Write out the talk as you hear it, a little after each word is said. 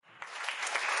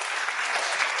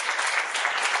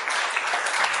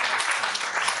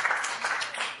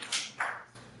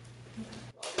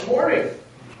morning.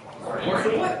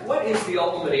 So what is the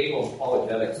ultimate aim of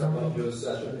apologetics? I love Joe's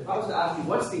session. If I was to ask you,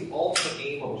 what's the ultimate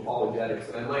aim of apologetics?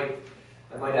 And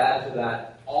I might add to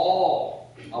that,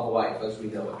 all of life as we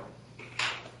know it.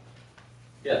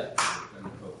 Yeah.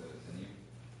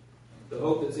 The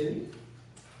hope that's in you.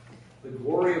 The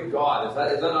glory of God. Is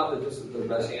that not the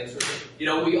best answer? You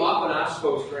know, we often ask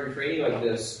folks during training like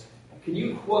this, can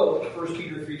you quote 1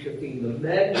 Peter 3:15, the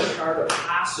Magna Carta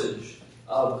passage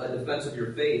of a defense of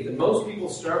your faith? And most people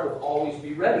start with always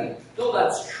be ready. Though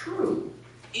that's true,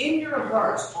 in your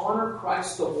hearts, honor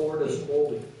Christ the Lord as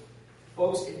holy.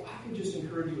 Folks, if I could just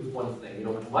encourage you with one thing, you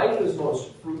know, life is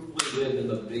most fruitfully lived in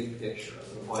the big picture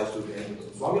as it applies to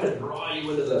evangelism. So I'm going to draw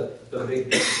you into the big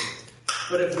picture.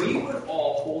 But if we would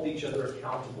all hold each other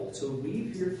accountable to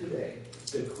leave here today,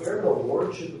 declare the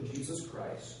lordship of Jesus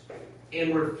Christ,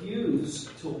 and refuse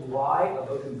to lie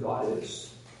about who God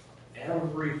is,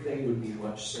 everything would be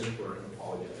much simpler and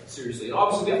apologetic. Seriously. And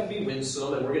obviously we have to be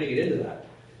winsome, and we're going to get into that.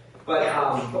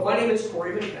 But my name is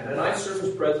Corey McKenna, and I serve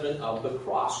as president of the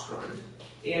Cross Current.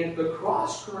 And the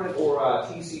Cross Current, or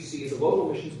TCC, is a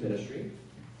local missions ministry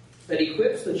that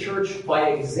equips the church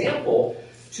by example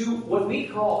to what we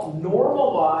call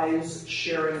normalize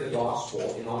sharing the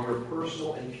gospel in all your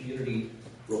personal and community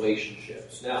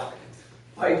relationships. Now,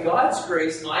 by God's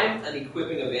grace, I'm an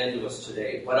equipping evangelist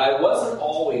today, but I wasn't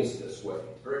always this way.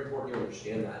 It's very important you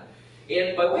understand that.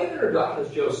 And by way of introduction,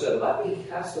 as Joe said, let me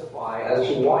testify as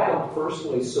to why I'm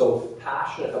personally so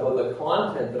passionate about the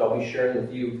content that I'll be sharing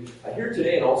with you here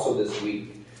today and also this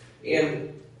week.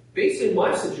 And based on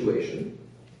my situation,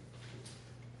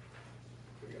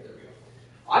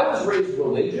 I was raised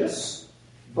religious,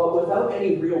 but without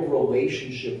any real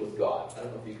relationship with God. I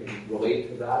don't know if you can relate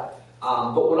to that.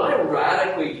 But when I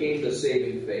radically came to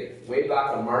saving faith, way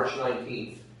back on March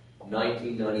 19th,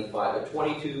 1995, at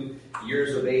 22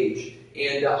 years of age,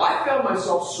 and I found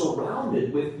myself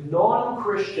surrounded with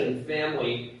non-Christian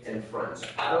family and friends.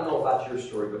 I don't know if that's your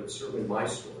story, but it's certainly my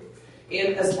story.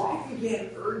 And as I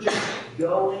began urgently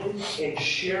going and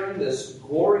sharing this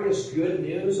glorious good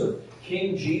news of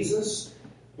King Jesus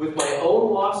with my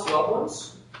own lost loved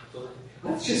ones,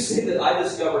 let's just say that I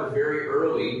discovered very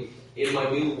early in my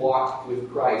new walk with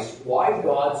Christ why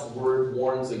God's Word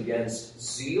warns against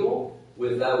zeal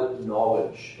without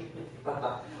knowledge.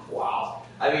 Wow.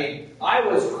 I mean, I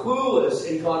was clueless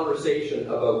in conversation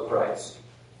about Christ.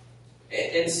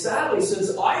 And sadly,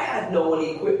 since I had no one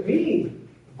equip me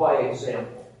by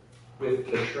example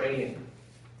with the training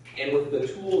and with the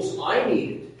tools I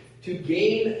needed to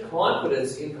gain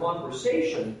confidence in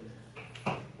conversation,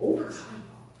 over time,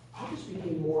 I just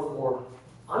became more and more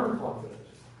unconfident.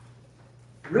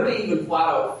 Really even flat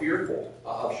out fearful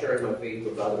of sharing my faith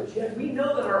with others. Yet we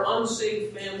know that our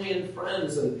unsaved family and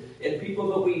friends and people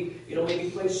that we, maybe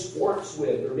play sports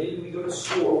with, or maybe we go to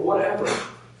school or whatever,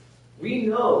 we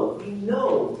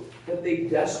know that they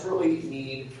desperately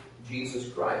need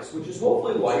Jesus Christ, which is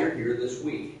hopefully why you're here this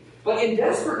week. But in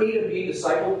desperate need of being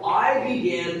discipled, I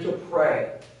began to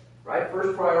pray. Right?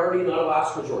 First priority, not a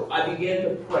last resort. I began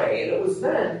to pray. And it was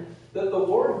then that the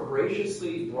Lord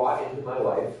graciously brought into my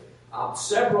life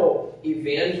several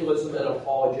evangelism and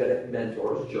apologetic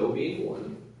mentors, Joe being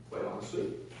one, quite honestly.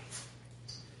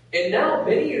 And now,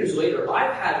 many years later,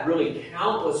 I've had really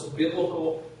countless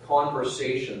biblical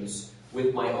conversations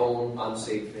with my own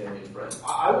unsaved family and friends.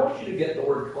 I want you to get the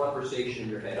word conversation in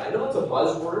your head. I know it's a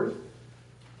buzzword,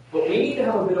 but we need to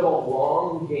have a bit of a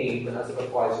long game as it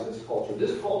applies to this culture.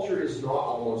 This culture is not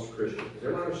almost Christian. Does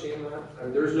everyone understand that? I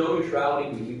mean, there's no neutrality.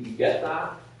 We get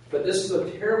that. But this is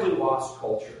a terribly lost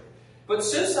culture. But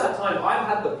since that time, I've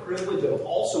had the privilege of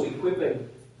also equipping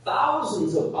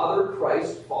thousands of other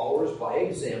Christ followers by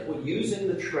example, using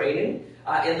the training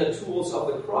and the tools of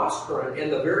the Cross Current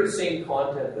and the very same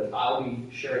content that I'll be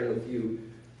sharing with you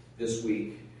this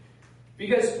week.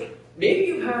 Because maybe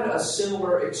you've had a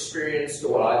similar experience to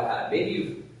what I've had. Maybe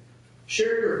you've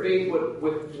shared your faith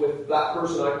with that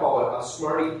person I call a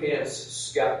smarty pants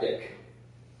skeptic.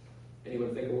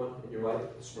 Anyone think of one in your life?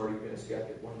 A smarty pants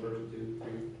skeptic? One person, two,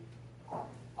 three.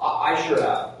 I sure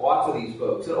have. Lots of these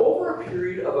folks. And over a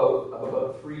period of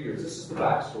about 3 years, this is the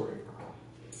backstory.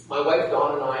 My wife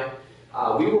Dawn and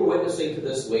I, we were witnessing to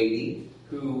this lady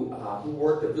who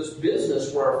worked at this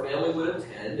business where our family would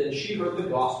attend, and she heard the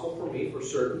gospel from me for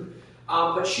certain.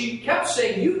 But she kept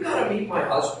saying, "You've got to meet my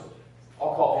husband."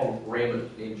 I'll call him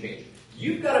Raymond, name change.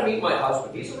 "You've got to meet my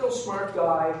husband. He's a real smart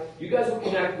guy. You guys will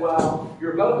connect well.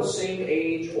 You're about the same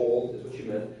age, old is what she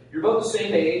meant. You're about the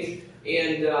same age."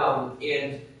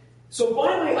 And so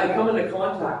finally I come into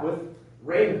contact with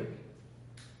Raymond.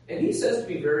 And he says to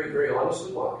me very, very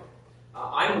honestly, "Look,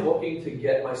 I'm looking to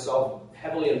get myself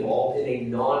heavily involved in a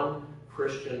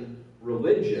non-Christian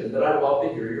religion that I'd love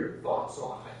to hear your thoughts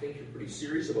on. I think you're pretty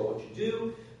serious about what you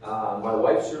do. My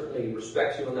wife certainly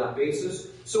respects you on that basis.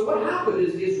 So what happened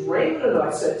is Raymond and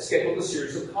I scheduled a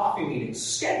series of coffee meetings.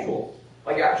 Scheduled.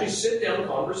 Like actually sit-down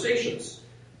conversations.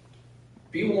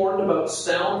 Be warned about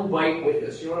soundbite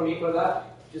witness. You know what I mean by that?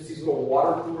 Just these little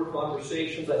water cooler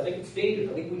conversations. I think it's dangerous.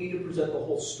 I think we need to present the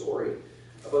whole story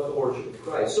about the Lordship of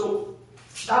Christ. So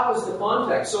that was the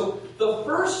context. So the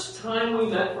first time we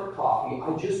met for coffee,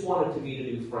 I just wanted to meet a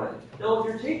new friend. Now, if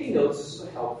you're taking notes, this is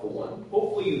a helpful one.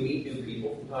 Hopefully you meet new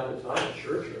people from time to time at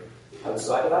church or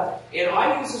outside of that. And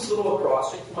I use this little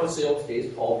acrostic for my sales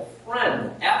days called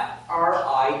FRIEND.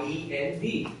 F-R-I-E-N-D.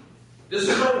 This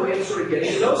is my way of sort of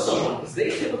getting to know someone, because they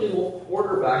typically won't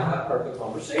quarterback that part of the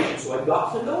conversation. So I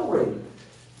got to know Raymond.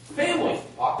 Family.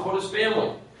 Talked about his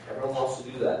family. Everyone wants to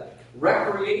do that.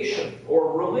 Recreation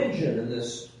or religion in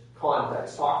this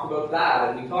context. Talked about that.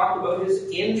 And we talked about his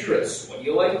interests. What do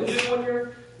you like to do when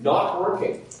you're not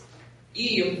working?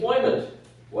 E, employment.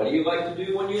 What do you like to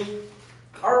do when you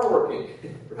are working?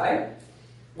 Right?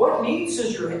 What needs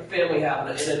does your family have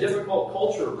in a difficult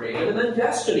culture, Raymond? And then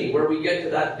destiny, where we get to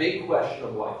that big question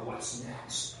of like, what's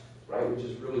next? Right? Which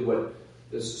is really what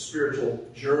this spiritual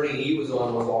journey he was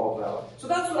on was all about. So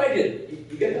that's what I did.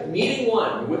 You get that. Meeting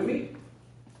one. You with me?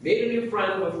 Made a new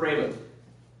friend with Raymond.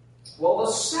 Well,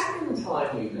 the second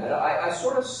time we met, I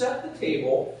sort of set the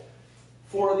table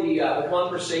for the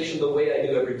conversation the way I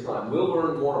do every time. We'll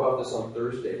learn more about this on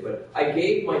Thursday, but I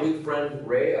gave my new friend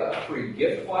Ray a free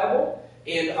gift Bible,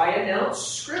 and I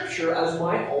announced Scripture as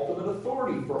my ultimate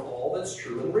authority for all that's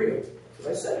true and real. That's what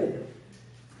I said to him.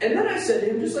 And then I said to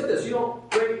him, just like this,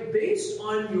 Ray, based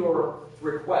on your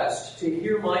request to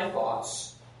hear my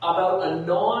thoughts about a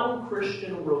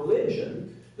non-Christian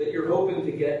religion that you're hoping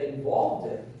to get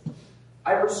involved in,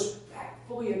 I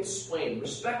respectfully,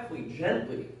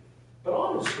 gently, but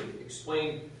honestly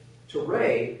explained to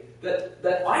Ray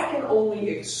that I can only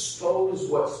expose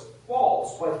what's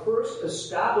false by first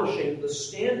establishing the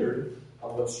standard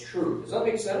of what's true. Does that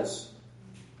make sense?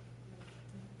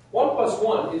 1 plus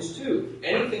 1 is 2.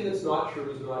 Anything that's not true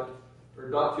is not, or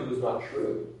not 2 is not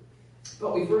true.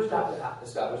 But we first have to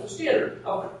establish the standard.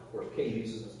 Of course, King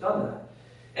Jesus has done that.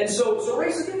 And so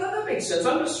Ray said, yeah, that makes sense.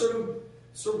 I'm just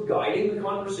sort of guiding the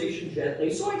conversation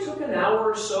gently. So I took an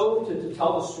hour or so to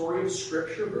tell the story of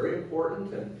Scripture, very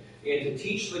important, and to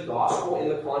teach the gospel in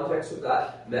the context of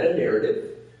that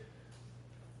meta-narrative.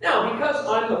 Now, because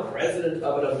I'm the president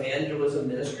of an evangelism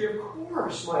ministry, of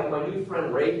course, my new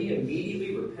friend Ray, he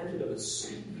immediately repented of his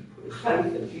sin. He put his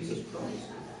faith in Jesus Christ.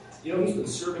 He's been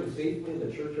serving faithfully in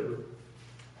the church ever.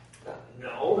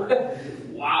 No.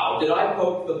 Wow, did I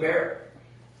poke the bear?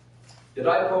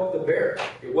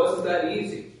 It wasn't that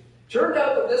easy. Turned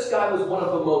out that this guy was one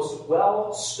of the most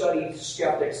well-studied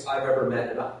skeptics I've ever met,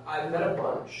 and I've met a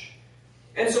bunch.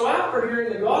 And so after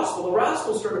hearing the gospel, the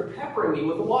rascal started peppering me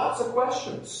with lots of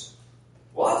questions.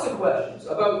 Lots of questions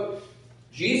about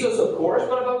Jesus, of course,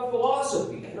 but about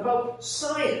philosophy, and about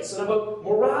science, and about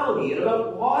morality, and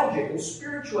about logic, and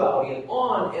spirituality, and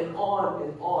on and on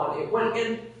and on it went.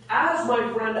 And as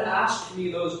my friend asked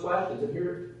me those questions, and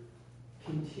here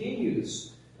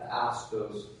continues to ask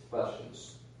those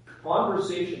questions.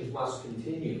 Conversations must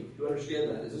continue. Do you understand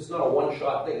that? This is not a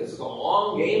one-shot thing. This is a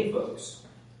long game, folks.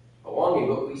 A long game,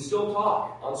 but we still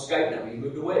talk on Skype now. We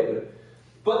moved away.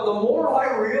 But the more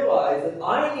I realized that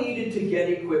I needed to get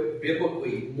equipped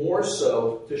biblically, more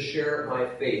so to share my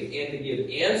faith and to give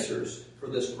answers for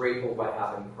this great hope I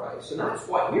have in Christ. And that's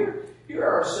why here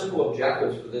are our simple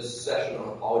objectives for this session on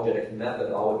apologetic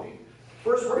methodology.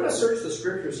 First, we're going to search the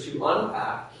Scriptures to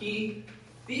unpack key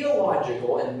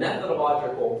theological and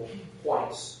methodological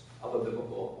points of a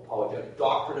biblical apologetic.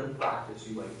 Doctrine and practice,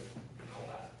 you might call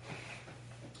that.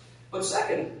 But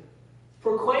second,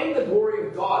 proclaim the glory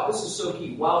of God. This is so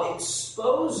key. While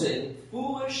exposing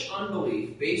foolish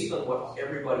unbelief based on what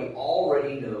everybody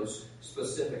already knows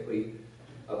specifically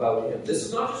about Him. This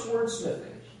is not just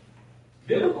wordsmithing.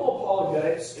 Biblical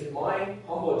apologetics, in my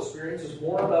humble experience, is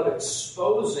more about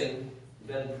exposing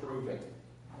than proving.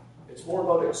 It's more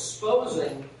about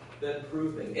exposing than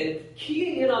proving. And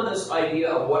keying in on this idea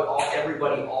of what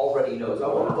everybody already knows. I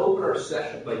want to open our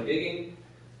session by digging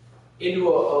into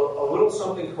a little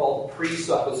something called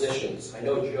presuppositions. I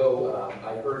know Joe,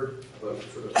 I heard about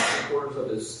sort of 3/4 of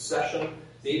his session.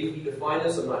 Maybe he defined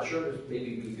this, I'm not sure. There's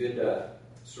maybe be good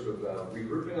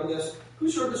regrouping on this.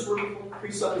 Who's heard this word before?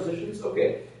 Presuppositions?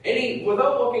 Okay.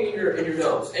 Without looking in your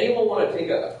notes, anyone want to take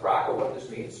a crack at what this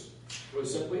means? Really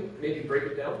simply, maybe break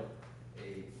it down.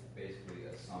 Basically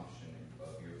assumption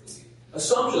of your belief.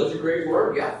 Assumption, that's a great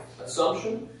word, yeah.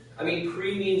 Assumption. I mean,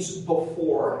 pre means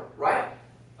before, right?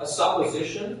 A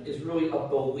supposition is really a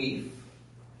belief.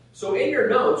 So in your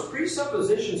notes,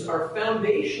 presuppositions are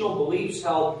foundational beliefs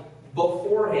held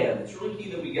beforehand. It's really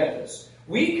key that we get this.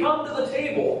 We come to the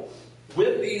table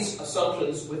with these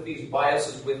assumptions, with these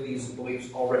biases, with these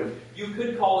beliefs already. You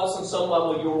could call this on some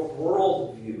level your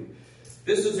worldview.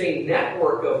 This is a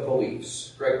network of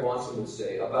beliefs, Greg Watson would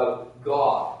say, about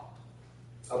God,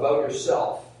 about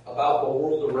yourself, about the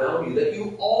world around you, that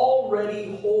you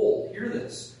already hold. Hear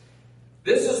this.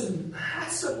 This is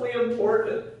massively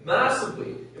important,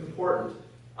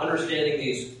 understanding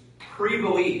these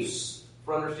pre-beliefs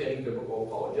for understanding biblical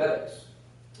apologetics.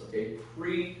 Okay,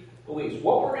 pre-beliefs.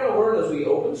 What we're going to learn as we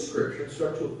open Scripture and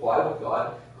start to apply what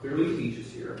God clearly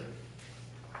teaches here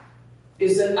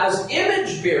is that as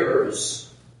image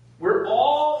bearers, we're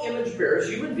all image bearers.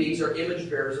 Human beings are image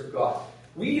bearers of God.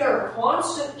 We are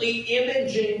constantly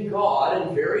imaging God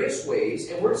in various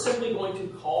ways, and we're simply going to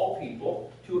call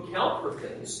people to account for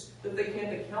things that they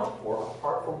can't account for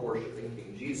apart from worshiping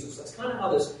King Jesus. That's kind of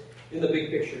how this, in the big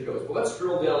picture, goes. But let's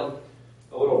drill down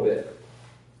a little bit.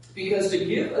 Because to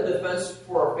give a defense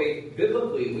for our faith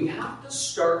biblically, we have to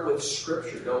start with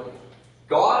Scripture, don't we?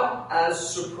 God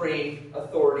as supreme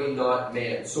authority, not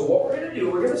man. So what we're going to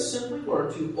do, we're going to simply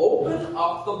learn to open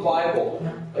up the Bible,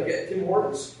 like at Tim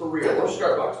Hortons, for real, or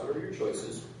Starbucks, whatever your choice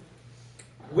is,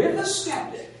 with a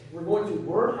skeptic. We're going to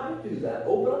learn how to do that.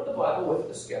 Open up the Bible with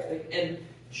the skeptic and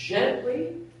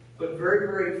gently, but very,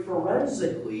 very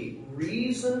forensically,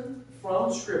 reason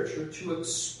from Scripture to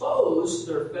expose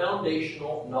their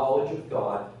foundational knowledge of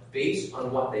God based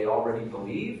on what they already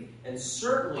believe and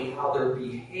certainly how they're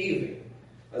behaving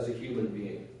as a human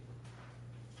being.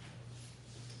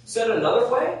 Said another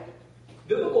way,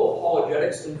 biblical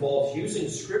apologetics involves using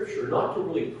Scripture not to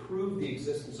really prove the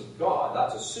existence of God.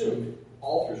 That's assumed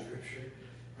all through Scripture.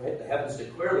 Right? The heavens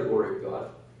declare the glory of God.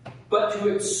 But to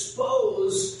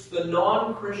expose the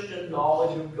non-Christian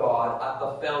knowledge of God at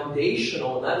the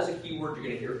foundational, and that is a key word you're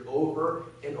going to hear over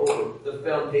and over, the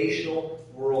foundational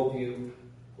worldview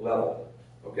level.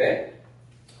 Okay?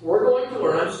 We're going to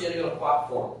learn, I'm standing on a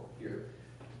platform here.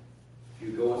 If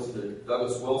you go into the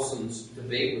Douglas Wilson's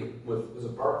debate with was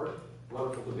it Barker?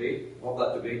 Wonderful debate. Love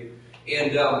that debate.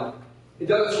 And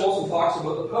Douglas Wilson talks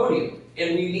about the podium.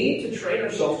 And we need to train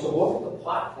ourselves to look at the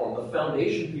platform, the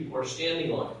foundation people are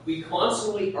standing on. We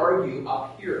constantly argue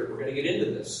up here. We're going to get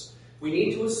into this. We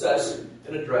need to assess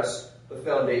and address the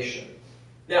foundation.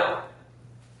 Now,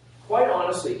 quite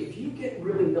honestly, if you get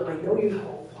really, I know you have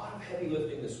a lot of heavy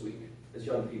lifting this week as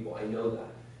young people. I know that.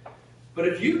 But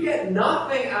if you get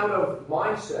nothing out of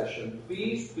my session,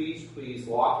 please, please, please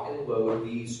lock and load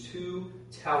these two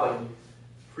telling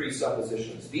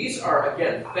presuppositions. These are,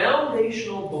 again,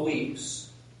 foundational beliefs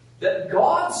that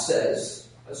God says,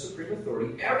 as supreme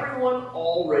authority, everyone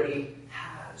already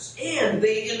has. And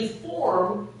they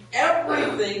inform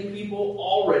everything people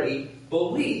already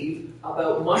believe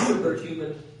about much of their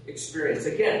human experience.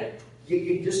 Again,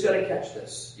 you just got to catch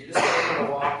this. You just got to kind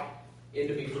of walk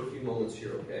into me for a few moments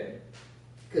here, okay?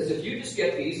 Because if you just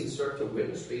get these and start to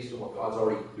witness based on what God's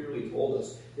already clearly told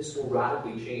us, this will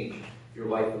radically change your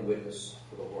life and witness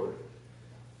for the Lord.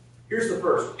 Here's the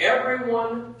first.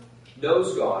 Everyone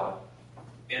knows God,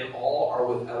 and all are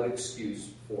without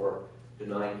excuse for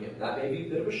denying Him. That may be a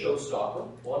bit of a showstopper.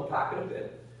 We'll unpack it a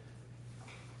bit.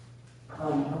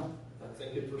 I'm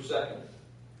thinking for a second.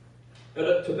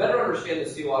 Now, to better understand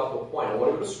this theological point, I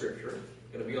want to go to Scripture.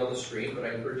 It's going to be on the screen, but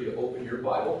I encourage you to open your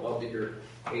Bible. Love that your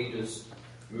page is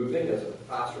moving as a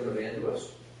pastor and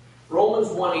evangelist. Romans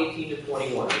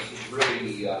 1:18-21. This is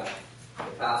really the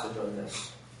passage on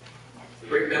this. A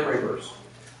great memory verse.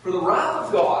 For the wrath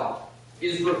of God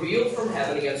is revealed from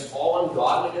heaven against all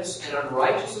ungodliness and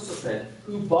unrighteousness of men,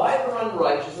 who by their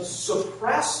unrighteousness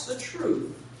suppress the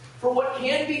truth. For what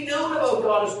can be known about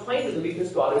God is plain to them, because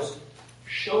God has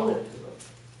shown it to them.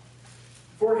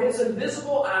 For His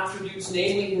invisible attributes,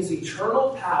 namely His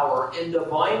eternal power and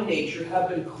divine nature, have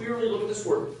been clearly, look at this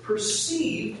word,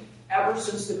 perceived ever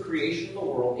since the creation of the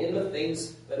world in the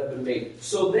things that have been made.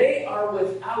 So they are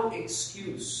without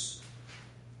excuse.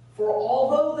 For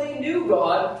although they knew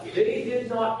God, they did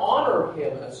not honor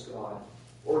Him as God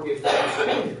or give thanks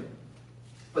to Him.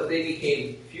 But they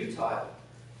became futile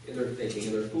in their thinking,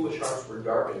 and their foolish hearts were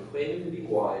darkened. Claiming to be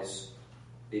wise,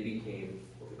 they became,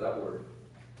 look at that word,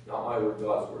 not my word,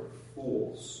 God's word,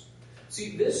 fools.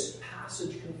 See, this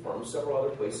passage confirms several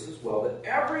other places as well that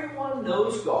everyone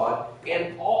knows God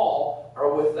and all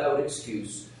are without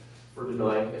excuse for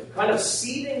denying Him. Kind of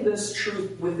seeding this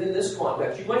truth within this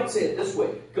context, you might say it this way.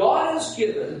 God has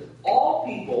given all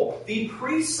people the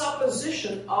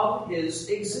presupposition of His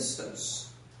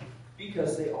existence.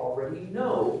 because they already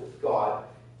know God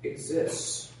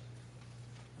exists.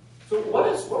 So what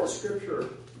does Scripture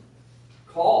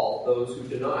call those who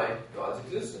deny God's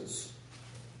existence?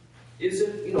 Is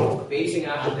it, amazing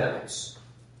academics?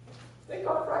 Thank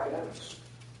God for academics.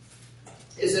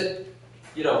 Is it,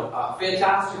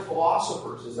 fantastic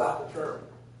philosophers? Is that the term?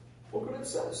 Look what it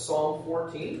says. Psalm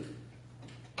 14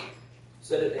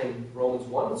 said it in Romans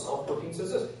 1, but Psalm 14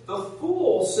 says this: the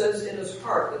fool says in his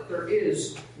heart that there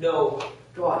is no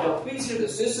God. Now please hear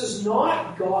this. This is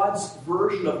not God's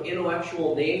version of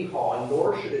intellectual name calling,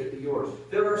 nor should it be yours.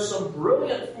 There are some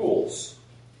brilliant fools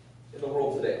in the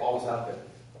world today, always have been.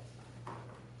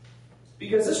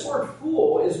 Because this word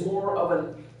fool is more of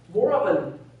a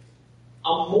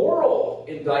moral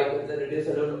indictment than it is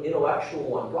an intellectual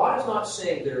one. God is not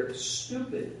saying they're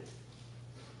stupid.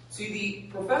 See,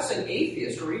 the professing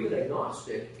atheist or even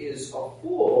agnostic is a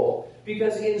fool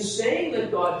because in saying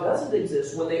that God doesn't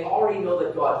exist when they already know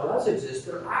that God does exist,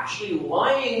 they're actually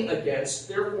lying against,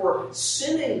 therefore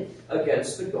sinning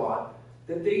against the God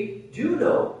that they do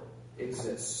know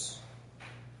exists.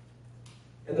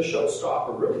 And the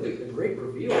showstopper, really, the great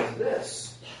reveal is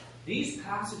this. These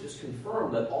passages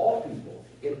confirm that all people,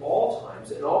 in all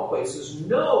times, in all places,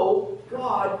 know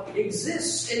God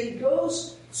exists. And he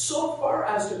goes so far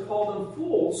as to call them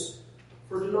fools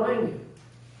for denying him.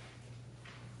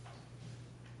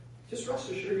 Just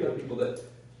rest assured, young people,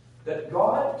 that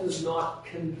God does not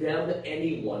condemn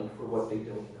anyone for what they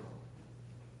don't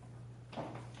know.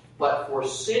 But for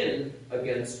sin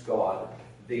against God,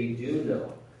 they do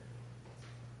know.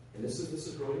 And this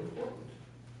is really important.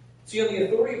 See, on the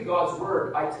authority of God's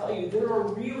Word, I tell you, there are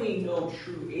really no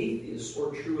true atheists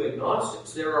or true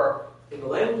agnostics. There are, in the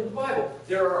language of the Bible,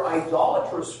 there are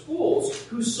idolatrous fools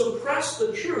who suppress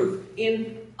the truth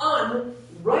in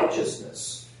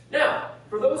unrighteousness. Now,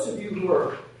 for those of you who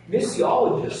are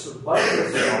missiologists or Bible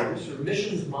missiologists or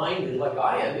missions-minded like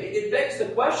I am, it begs the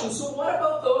question, so what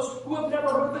about those who have never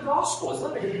heard the gospel?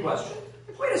 Isn't that a good question?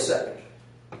 Wait a second.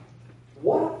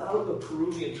 What about the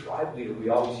Peruvian tribe leader we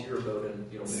always hear about in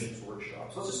missions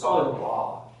workshops? Let's just call him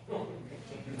Bob.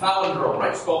 Palindrome,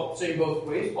 right? Spelled same both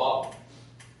ways, Bob.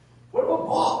 What about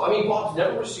Bob? I mean, Bob's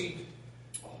never received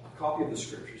a copy of the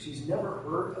Scriptures. He's never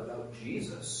heard about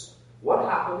Jesus. What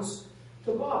happens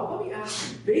to Bob? Let me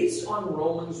ask you, based on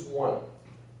Romans 1,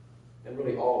 and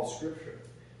really all of Scripture,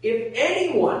 if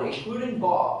anyone, including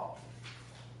Bob,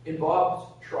 in Bob's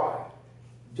tribe,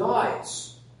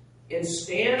 dies and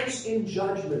stands in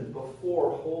judgment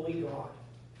before holy God,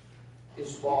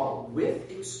 is Bob with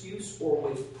excuse or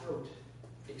without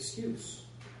excuse?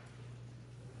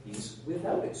 He's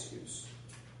without excuse.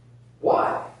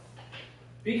 Why?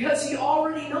 Because he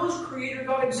already knows Creator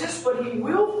God exists, but he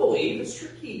willfully, it's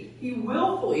tricky, he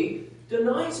willfully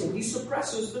denies him. He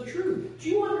suppresses the truth. Do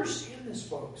you understand this,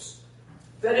 folks?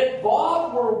 That if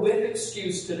Bob were with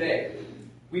excuse today,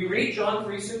 we read John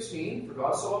 3:16, for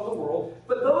God so loved the world,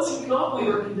 but those who do not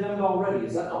believe are condemned already.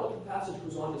 Is that not what the passage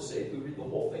goes on to say if we read the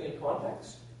whole thing in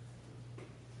context?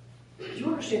 Do you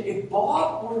understand? If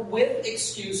Bob were with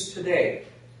excuse today,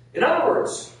 in other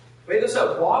words, weigh this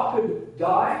out, Bob could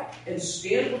die and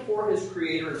stand before his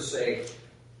Creator and say,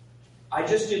 I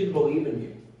just didn't believe in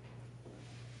you.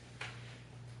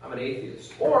 I'm an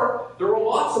atheist. Or, there were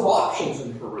lots of options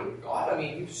in Peru. God, I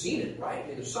mean, you've seen it, right? I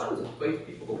mean, there's tons of places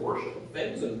people to worship and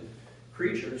things and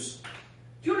creatures.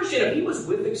 Do you understand? If he was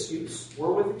with excuse,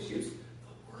 we're with excuse, the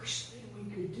worst thing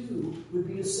we could do would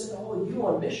be to send all of you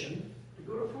on mission to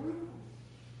go to Peru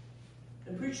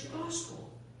and preach the gospel.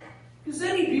 Because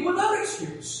then he'd be without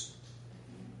excuse.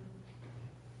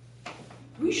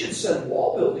 We should send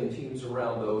wall building teams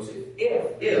around those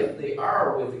if they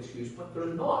are with excuse, but they're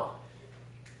not.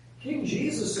 King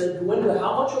Jesus said, go into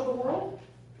how much of the world?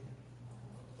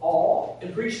 All.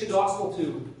 And preach the gospel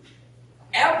to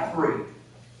every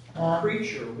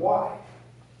creature. Why?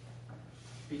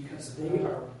 Because they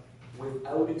are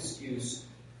without excuse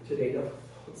today. No,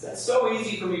 that's so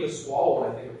easy for me to swallow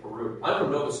when I think of Peru. I'm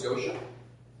from Nova Scotia.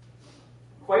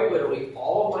 Quite literally,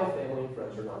 all of my family and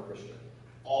friends are non-Christian.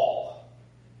 All.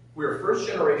 We're first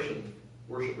generation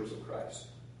worshipers of Christ.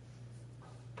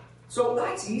 So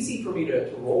that's easy for me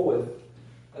to roll with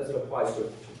as it applies to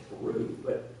Peru.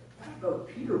 But what about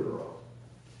Peterborough?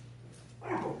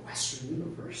 What about Western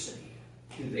University?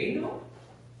 Do they know?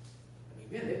 I mean,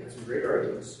 man, they've got some great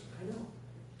arguments. I know.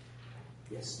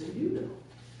 Yes, they do know.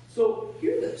 So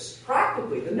hear this.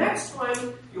 Practically, the next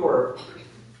time your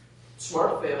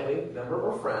smart family member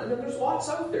or friend, and there's lots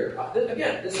out there.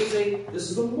 Again, this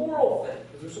is a moral thing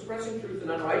because they're suppressing truth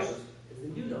and unrighteousness. They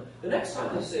do know. The next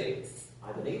time they say,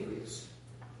 I'm an atheist.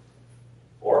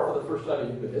 Or, for the first time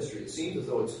in human history. It seems as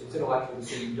though it's intellectual to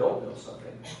say you don't know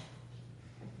something.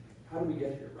 How do we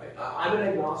get here, right? I'm an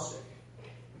agnostic.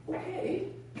 Okay.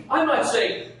 I'm not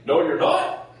saying, no, you're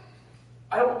not.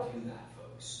 I don't do that,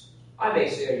 folks. I may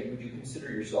say, would you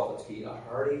consider yourself to be a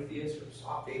hard atheist or a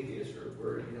soft atheist or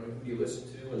who do you listen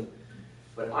to?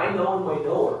 But I know in my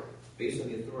knower, based on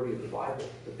the authority of the Bible,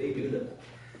 that they do know.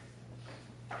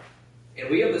 And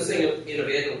we have this thing in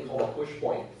evangelism called a push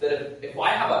point. That if I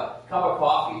have a cup of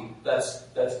coffee that's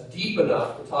deep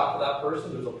enough to talk to that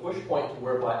person, there's a push point to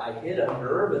whereby I hit a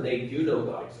nerve and they do know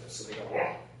God exists. So they go,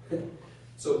 yeah.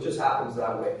 So it just happens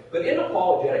that way. But in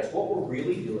apologetics, what we're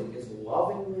really doing is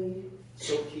lovingly,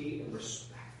 so key, and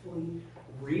respectfully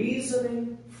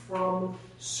reasoning from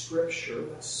Scripture.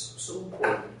 That's so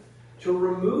important. To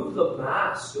remove the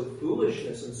mask of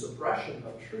foolishness and suppression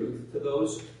of truth to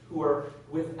those who are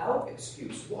without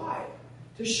excuse. Why?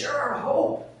 To share our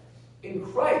hope in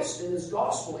Christ, in His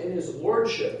gospel, in His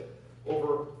lordship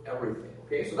over everything.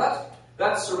 Okay, so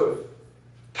that's sort of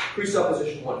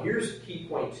presupposition 1. Here's key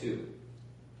point 2.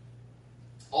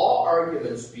 All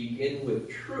arguments begin with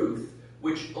truth,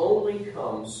 which only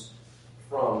comes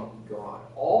from God.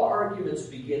 All arguments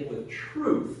begin with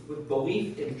truth, with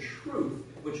belief in truth,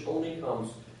 which only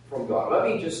comes from God.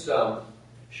 Let me just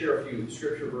share a few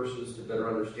scripture verses to better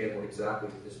understand what exactly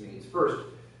this means. First,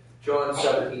 John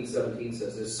 17:17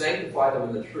 says this, sanctify them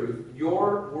in the truth.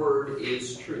 Your word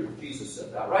is truth. Jesus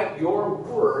said that, right? Your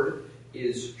word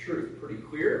is truth. Pretty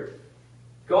clear.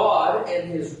 God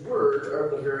and His word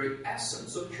are the very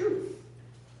essence of truth.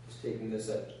 Just taking this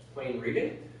at plain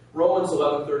reading. Romans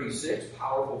 11:36,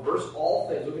 powerful verse. All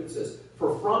things, look what it says.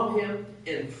 For from Him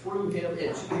and through Him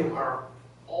and to Him are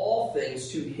all things.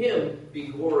 To Him be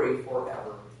glory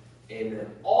forever. Amen.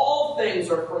 All things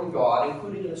are from God,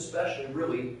 including and especially,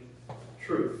 really,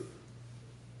 truth.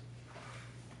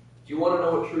 Do you want to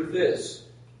know what truth is?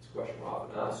 It's a question we're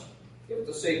often asked. If it's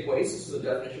a safe place, this is a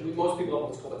definition. Most people have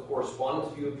what's called a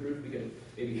correspondence view of truth. We can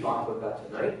maybe talk about that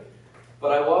tonight.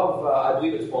 But I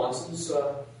believe it's Bahnsen's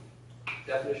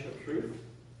definition of truth.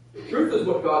 Truth is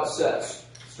what God says,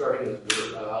 starting in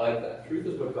His Word. I like that. Truth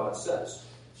is what God says,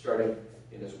 starting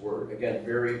in His Word. Again,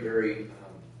 very, very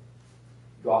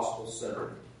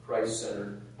gospel-centered,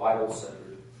 Christ-centered,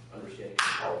 Bible-centered understanding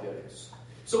of apologetics.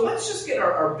 So let's just get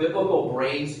our biblical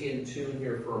brains in tune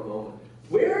here for a moment.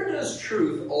 Where does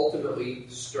truth ultimately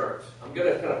start? I'm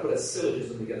going to kind of put a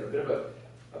syllogism together, a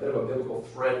bit of a biblical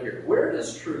thread here. Where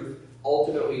does truth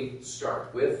ultimately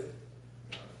start? With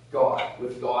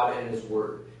God and His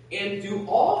Word. And do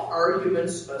all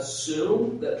arguments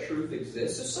assume that truth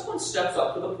exists? If someone steps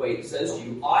up to the plate and says to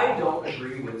you, I don't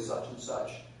agree with such and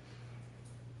such,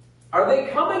 are they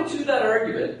coming to that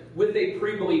argument with a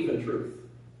pre-belief in truth?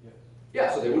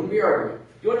 Yeah, so they wouldn't be arguing.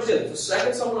 You understand that the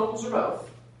second someone opens their mouth,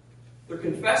 they're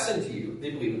confessing to you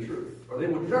they believe in truth. Or they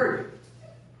wouldn't argue.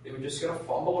 They would just kind of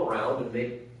fumble around and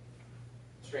make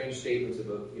strange statements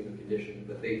about the human condition.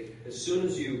 But as soon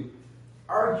as you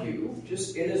argue,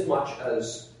 just in as much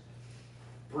as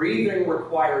breathing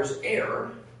requires air,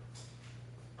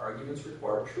 arguments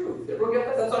require truth. Everyone get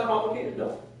that? That's not complicated?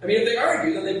 No. I mean, if they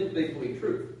argue, then they believe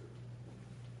truth.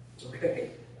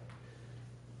 Okay.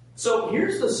 So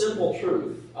here's the simple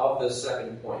truth of this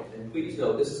second point. And please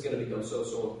note, this is going to become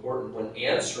so important when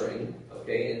answering,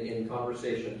 okay, in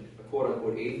conversation, a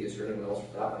quote-unquote atheist or anyone else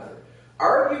for that matter.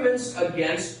 Arguments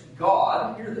against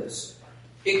God, hear this,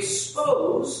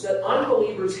 expose that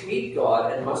unbelievers hate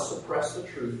God and must suppress the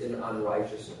truth in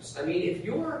unrighteousness. I mean, if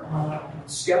your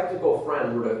skeptical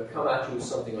friend were to come at you with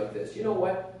something like this, you know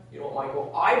what? You know what,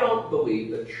 Michael? I don't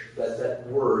believe that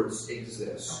words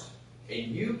exist, and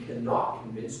you cannot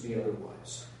convince me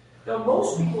otherwise. Now,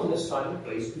 most people in this time and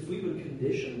place, because we've been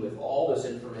conditioned with all this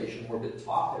information, we're a bit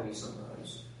top-heavy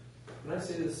sometimes. Can I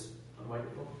say this on the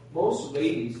microphone? Most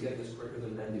ladies get this quicker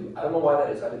than men do. I don't know why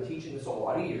that is. I've been teaching this a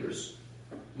lot of years.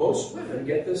 Most women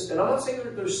get this, and I'm not saying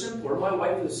they're simpler. My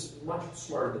wife is much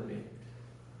smarter than me.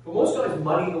 But most guys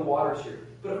muddy the waters here.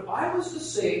 But if I was to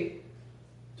say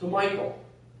to Michael,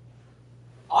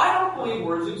 I don't believe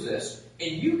words exist,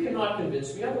 and you cannot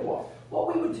convince me otherwise,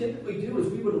 what we would typically do is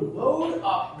we would load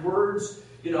up words,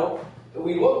 we look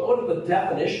at the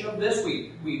definition of this,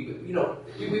 we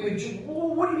would just,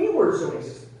 well, what do you mean words don't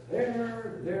exist? There.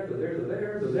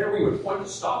 We would point to the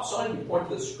stop sign, we point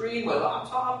to the screen, my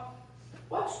laptop.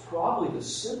 What's probably the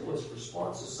simplest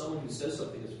response to someone who says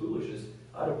something as foolish as,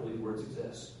 I don't believe words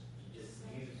exist?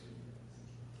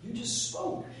 You just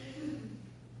spoke.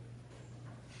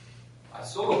 I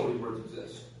still don't believe words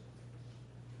exist.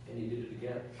 And you did it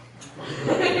again.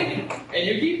 And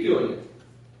you keep doing it.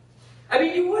 I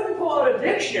mean, you wouldn't pull out a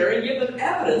dictionary and give them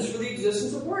evidence for the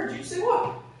existence of words. You'd say,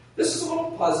 what? This is a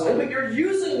little puzzling, but you're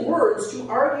using words to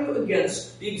argue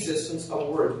against the existence of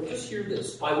words. Well, just hear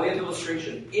this by way of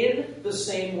illustration. In the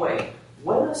same way,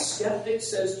 when a skeptic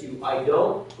says to you, I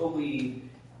don't believe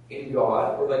in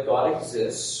God or that God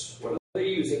exists, what are they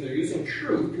using? They're using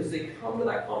truth because they come to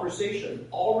that conversation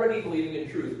already believing in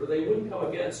truth, or they wouldn't come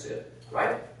against it,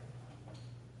 right?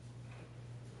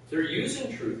 They're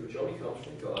using truth, which only comes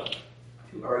from God,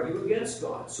 to argue against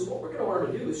God. So what we're going to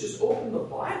learn to do is just open the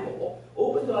Bible,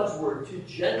 open God's Word to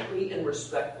gently and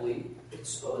respectfully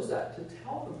expose that, to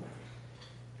tell them that.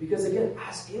 Because again,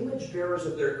 as image bearers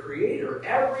of their Creator,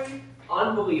 every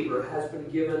unbeliever has been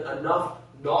given enough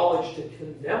knowledge to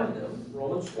condemn them.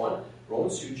 Romans 1,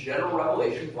 Romans 2, general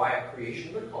revelation via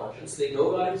creation of their conscience. They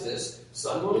know God exists,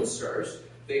 sun, moon, and stars.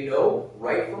 They know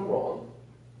right from wrong.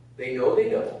 They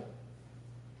know.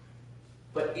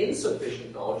 But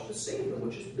insufficient knowledge to save them,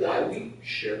 which is why we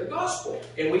share the gospel.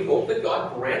 And we hope that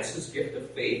God grants His gift of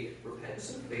faith,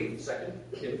 repentance and faith,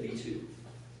 2 Timothy 2.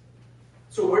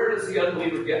 So where does the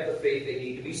unbeliever get the faith they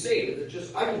need to be saved? Is it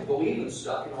just, I can believe in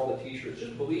stuff in all the t-shirts,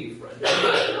 just believe, friend.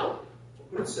 No.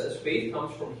 What it says, faith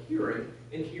comes from hearing,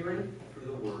 and hearing through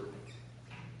the word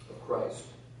of Christ.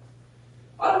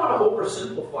 I don't want to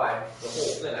oversimplify the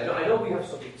whole thing. I know we have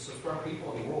some smart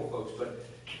people in the world, folks, but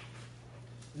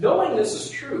knowing this is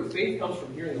true, faith comes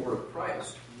from hearing the word of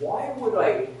Christ. Why would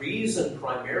I reason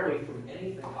primarily from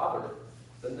anything other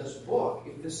than this book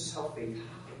if this is how faith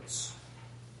happens?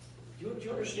 Do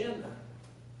you understand that?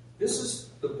 This is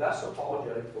the best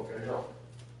apologetic book I know.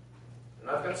 And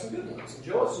I've got some good ones, and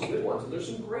Joe has some good ones, and there's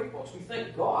some great books. We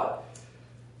thank God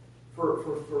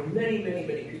for many, many,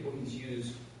 many people He's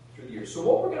used through the years. So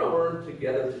what we're going to learn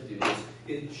together to do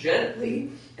is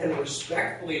gently and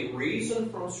respectfully reason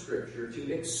from Scripture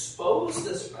to expose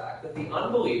this fact that the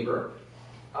unbeliever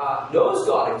knows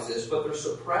God exists, but they're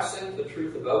suppressing the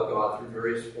truth about God through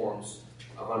various forms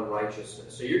of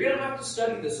unrighteousness. So you're going to have to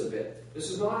study this a bit. This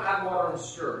is not add water and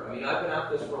stir. I mean, I've been at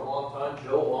this for a long time,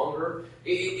 Joe longer.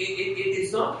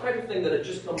 It's not the type of thing that it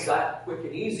just comes that quick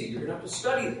and easy. You're going to have to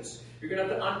study this. You're going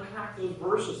to have to unpack those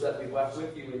verses that we left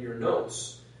with you in your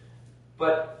notes.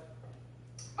 But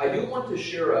I do want to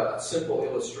share a simple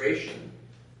illustration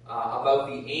about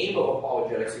the aim of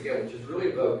apologetics, again, which is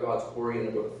really about God's glory and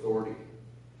about authority.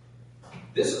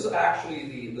 This is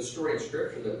actually the story in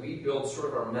Scripture that we build sort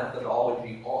of our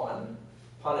methodology on,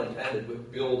 pun intended,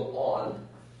 with build on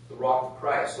the rock of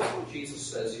Christ. That's what Jesus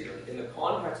says here, in the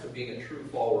context of being a true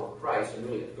follower of Christ and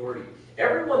really authority.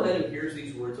 Everyone then who hears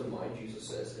these words of mine, Jesus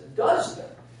says, and does them,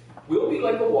 will be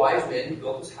like a wise man who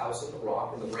built his house on the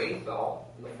rock, and the rain fell,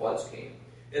 and the floods came.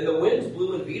 And the winds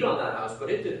blew and beat on that house, but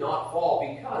it did not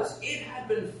fall, because it had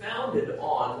been founded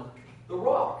on the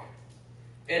rock.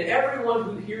 And everyone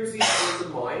who hears these words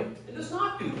of mine and does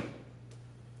not do them,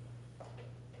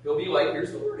 he'll be like,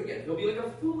 here's the word again, he'll be like a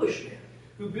foolish man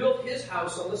who built his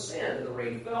house on the sand, and the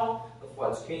rain fell, the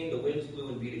floods came, the winds blew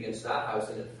and beat against that house,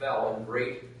 and it fell, and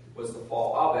great was the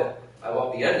fall of it. I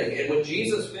love the ending. And when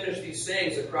Jesus finished these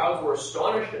sayings, the crowds were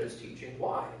astonished at his teaching.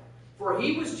 Why? For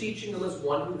he was teaching them as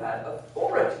one who had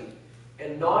authority,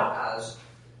 and not as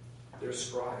their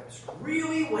scribes.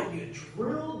 Really, when you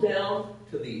drill down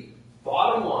to the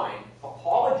bottom line,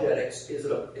 apologetics is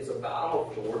a battle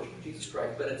of the Lordship of Jesus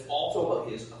Christ, but it's also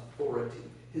about his authority,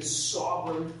 his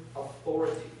sovereign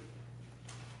authority.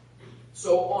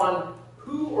 So on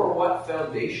who or what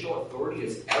foundational authority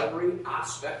is every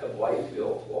aspect of life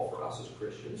built? Well, for us as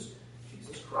Christians,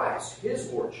 Jesus Christ,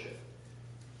 his lordship,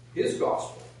 his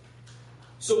gospel.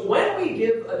 So when we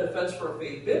give a defense for our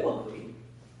faith biblically,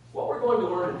 what we're going to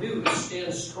learn to do is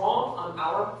stand strong on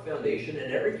our foundation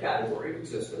in every category of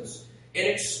existence and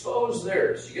expose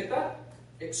theirs. You get that?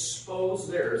 Expose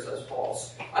theirs as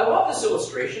false. I love this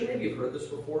illustration. Maybe you've heard this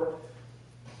before.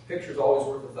 Picture's always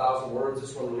worth 1,000 words.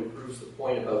 This one really proves the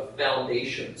point about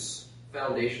foundations.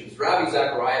 Foundations. Ravi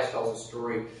Zacharias tells a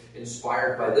story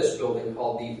inspired by this building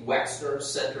called the Wexner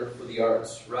Center for the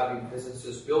Arts. Ravi visits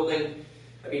this building.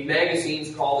 I mean,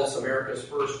 magazines call this America's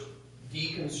first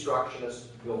deconstructionist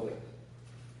building.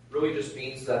 Really just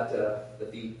means that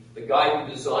the guy who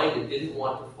designed it didn't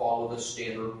want to follow the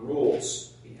standard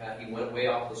rules. He went way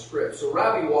off the script. So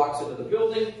Ravi walks into the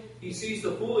building. He sees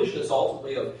the foolishness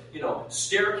ultimately of,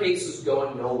 staircases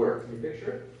going nowhere. Can you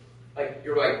picture it? Like,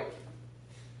 you're like,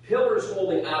 pillars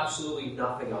holding absolutely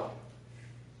nothing up.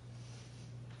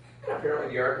 And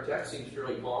apparently the architect seems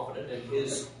fairly confident in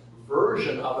his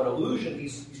version of an illusion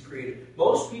he's created.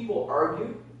 Most people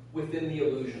argue within the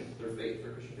illusion of their faith,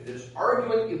 their Christian faith. They're just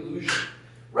arguing illusion.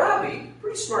 Ravi,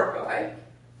 pretty smart guy,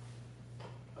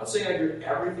 I'm not saying I agree with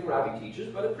everything Rabbi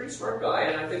teaches, but a pretty smart guy,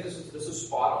 and I think this is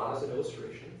spot on as an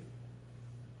illustration.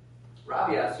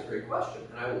 Rabbi asks a great question,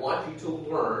 and I want you to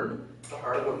learn the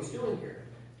heart of what he's doing here.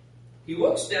 He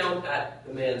looks down at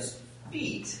the man's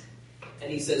feet,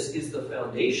 and he says, is the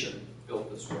foundation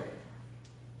built this way?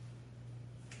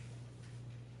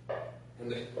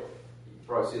 And you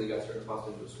probably see the guy starting to bust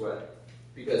into a sweat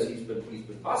because he's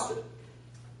been busted.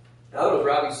 Now that was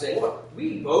Rabbi saying, look,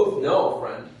 we both know,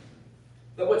 friend,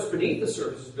 that what's beneath the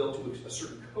surface is built to a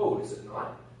certain code, is it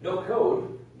not? No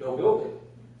code, no building.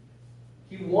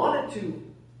 He wanted to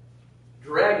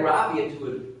drag Rabbi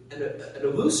into an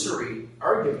illusory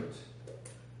argument.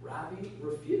 Rabbi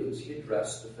refused. He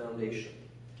addressed the foundation.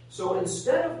 So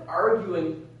instead of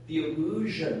arguing the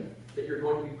illusion that you're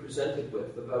going to be presented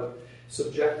with about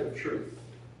subjective truth,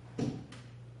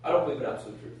 I don't believe in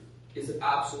absolute truth. Is it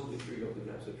absolutely true you don't believe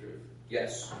in absolute truth?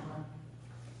 Yes.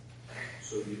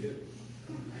 So you do.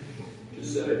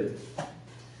 Just said I did.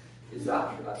 Is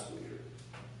that absolute truth?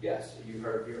 Yes. Are you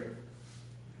hard of hearing?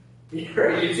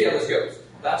 You see how this goes.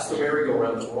 That's the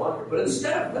merry-go-round that we're on here. But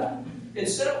instead of that,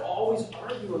 instead of always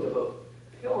arguing about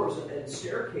pillars and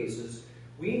staircases,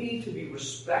 we need to be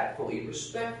respectfully,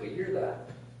 hear that,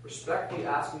 respectfully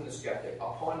asking the skeptic,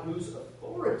 upon whose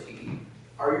authority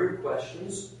are your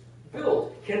questions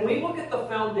built? Can we look at the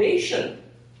foundation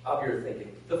of your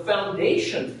thinking, the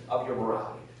foundation of your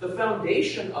morality, the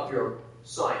foundation of your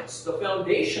science, the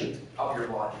foundation of your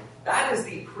logic? That is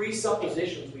the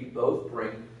presuppositions we both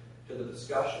bring to the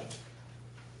discussion.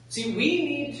 See, we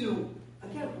need to,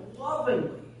 again,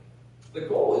 lovingly, the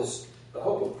goal is the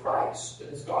hope of Christ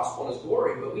and His gospel and His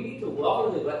glory, but we need to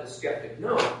lovingly let the skeptic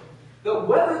know that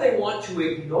whether they want to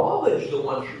acknowledge the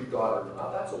one true God or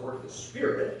not, that's a work of the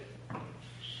Spirit.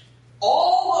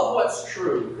 All of what's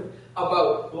true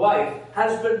about life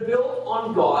has been built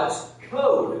on God's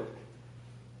code.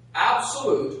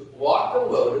 Absolute, locked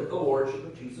and loaded, the Lordship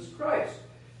of Jesus Christ.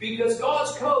 Because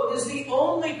God's code is the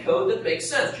only code that makes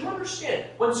sense. Do you understand?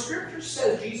 When Scripture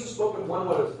says Jesus spoke in one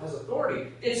way as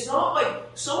authority, it's not like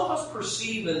some of us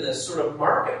perceive in this sort of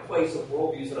marketplace of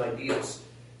worldviews and ideas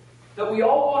that we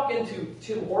all walk into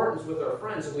Tim Hortons with our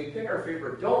friends and we pick our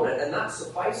favorite donut and that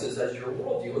suffices as your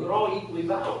worldview and they're all equally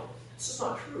valid. This is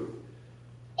not true.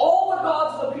 All the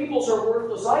gods of the peoples are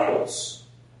worthless idols,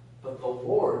 but the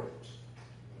Lord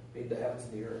made the heavens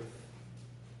and the earth.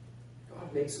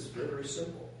 God makes this very, very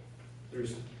simple.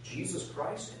 There's Jesus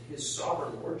Christ and His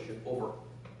sovereign lordship over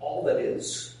all that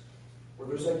is, where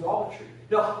there's idolatry.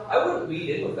 Now, I wouldn't lead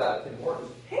in with that at Tim Hortons.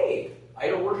 Hey,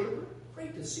 idol worshiper,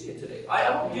 great to see you today. I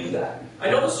don't do that. I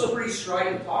know this is a pretty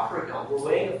strident talk right now. We're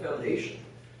laying a foundation.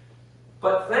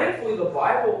 But thankfully, the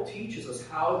Bible teaches us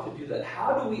how to do that.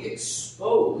 How do we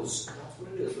expose, that's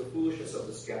what it is, the foolishness of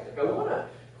the skeptic. I want to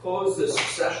close this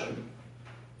session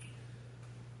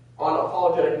on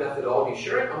apologetic methodology,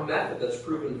 sharing a method that's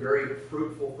proven very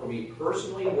fruitful for me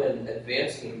personally when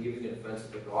advancing and giving a defense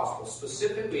of the gospel,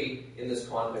 specifically in this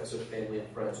context of family and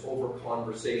friends, over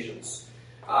conversations.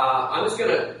 I'm just going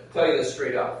to tell you this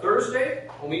straight up. Thursday,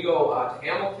 when we go to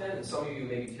Hamilton, and some of you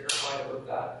may be terrified about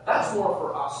that, that's more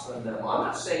for us than them. I'm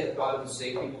not saying that God doesn't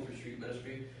save people through street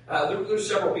ministry. There's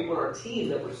several people in our team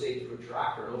that were saved through a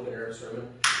tractor, an open-air sermon.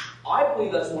 I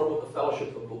believe that's more about the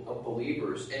fellowship of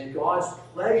believers and God's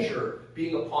pleasure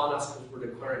being upon us because we're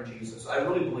declaring Jesus. I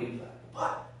really believe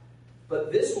that.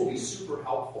 But this will be super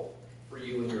helpful for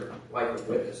you in your life of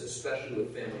witness, especially with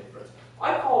family and friends.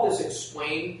 I call this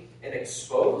explain and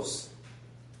expose.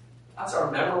 That's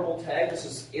our memorable tag. This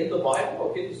is in the Bible.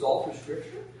 Okay, this is all through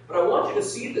Scripture. But I want you to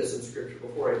see this in Scripture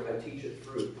before I teach it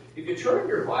through. If you turn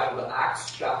your Bible to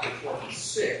Acts chapter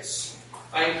 26,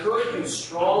 I encourage you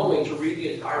strongly to read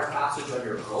the entire passage on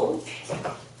your own.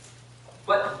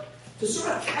 But to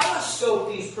sort of telescope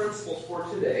these principles for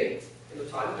today, in the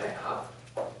time that I have,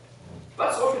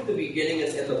 let's look at the beginning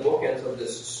and the bookends of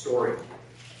this story.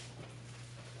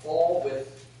 Paul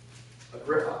with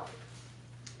Agrippa.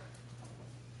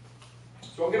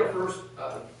 So I'm going to first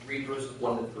read verses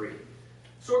 1 to 3.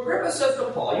 So Agrippa says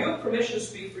to Paul, "You have permission to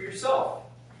speak for yourself."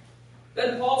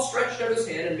 Then Paul stretched out his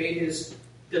hand and made his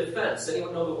defense.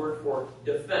 Anyone know the word for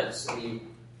defense in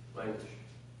the language?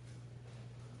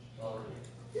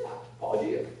 Yeah,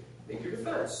 apologia. Make your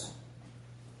defense.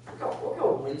 Look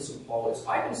how winsome Paul is.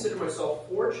 I consider myself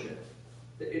fortunate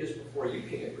that it is before you,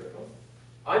 King Agrippa.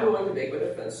 I'm going to make my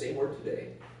defense, same word today,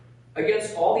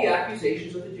 against all the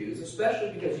accusations of the Jews,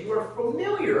 especially because you are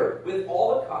familiar with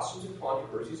all the customs and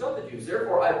controversies of the Jews.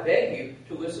 Therefore, I beg you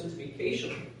to listen to me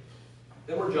patiently.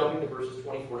 Then we're jumping to verses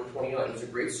 24 to 29. There's a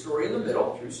great story in the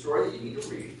middle, true story that you need to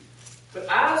read. But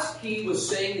as he was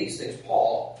saying these things,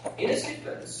 Paul, in his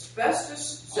defense,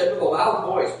 Festus said with a loud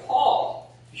voice,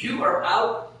 Paul, you are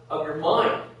out of your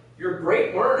mind. Your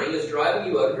great learning is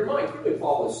driving you out of your mind. Clearly,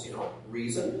 Paul was,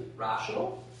 reasoned,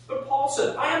 rational. But Paul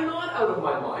said, I am not out of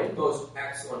my mind, most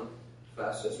excellent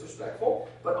Festus, respectful,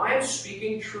 but I am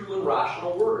speaking true and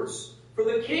rational words. For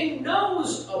the king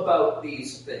knows about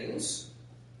these things,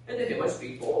 and to him I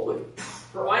speak boldly.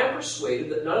 For I am persuaded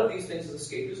that none of these things has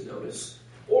escaped his notice,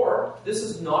 or this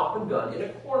has not been done in a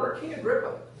corner. King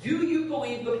Agrippa, do you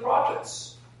believe the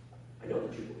prophets? I know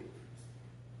that you believe.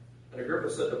 And Agrippa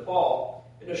said to Paul,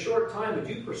 in a short time, would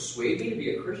you persuade me to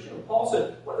be a Christian? And Paul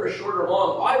said, whether short or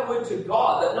long, I would to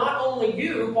God that not only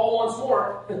you, Paul once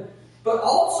more, but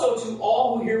also to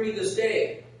all who hear me this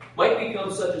day, might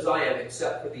become such as I am,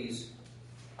 except for these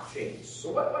chains.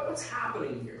 So what's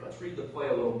happening here? Let's read the play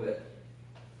a little bit.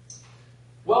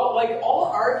 Well, like all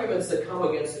arguments that come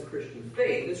against the Christian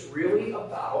faith, it's really a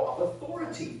battle of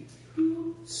authority.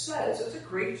 Who says? It's a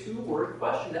great two-word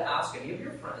question to ask any of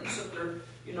your friends if they're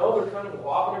kind of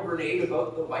lobbing a grenade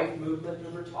about the life movement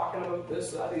and they're talking about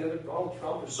this, that, the other, Donald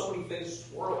Trump. There's so many things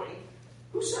swirling.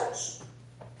 Who says?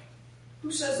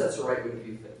 Who says that's the right way to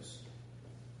view things?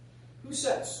 Who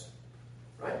says?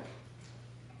 Right?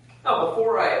 Now,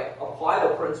 before I apply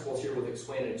the principles here with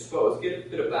explain and expose, give a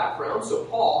bit of background. So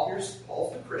Paul's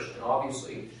the Christian,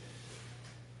 obviously.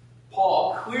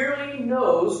 Paul clearly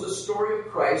knows the story of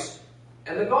Christ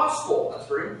and the gospel. That's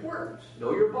very important.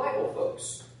 Know your Bible,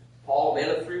 folks. Paul, man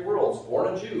of three worlds,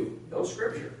 born a Jew, no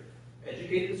scripture,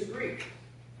 educated as a Greek,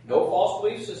 no false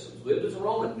belief systems, lived as a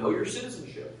Roman, know your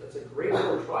citizenship. That's a great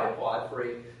little tripod for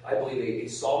I believe, a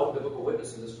solid biblical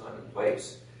witness in this time and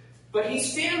place. But he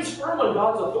stands firm on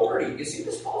God's authority. You see,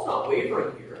 this Paul's not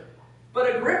wavering here.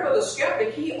 But Agrippa, the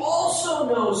skeptic, he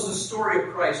also knows the story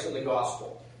of Christ and the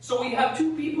gospel. So we have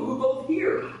two people who both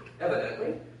hear,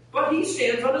 evidently, but he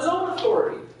stands on his own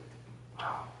authority.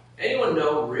 Wow. Anyone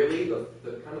know, really, the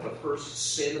kind of the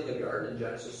first sin in the garden in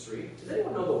Genesis 3? Does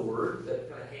anyone know the word that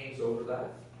kind of hangs over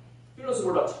that? Who knows the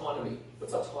word autonomy?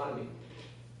 What's autonomy?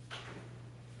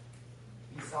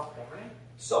 Self-governing.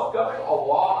 Self-governing, a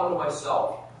law unto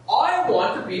myself. I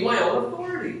want to be my own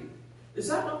authority. Is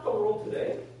that not the world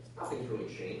today? Nothing's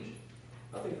really changed.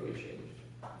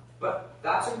 But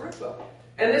that's Agrippa.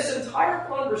 And this entire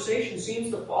conversation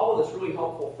seems to follow this really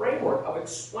helpful framework of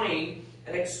explain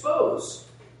and expose.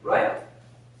 Right?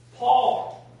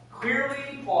 Paul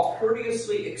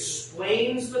courteously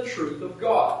explains the truth of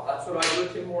God. That's what I do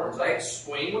with Tim Hortons. I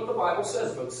explain what the Bible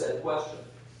says about said question.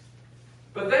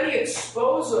 But then he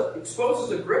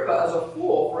exposes Agrippa as a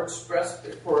fool for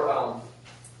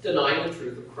denying the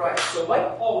truth of Christ. So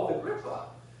like Paul with Agrippa,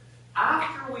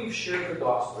 after we've shared the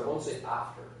gospel, I won't say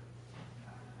after,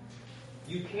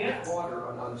 you can't water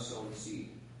an unsown seed.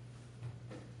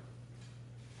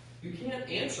 You can't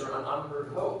answer an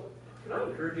unheard hope. Can I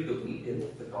encourage you to lead in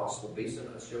with the gospel based on,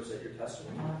 as Joe said, your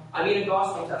testimony? I mean a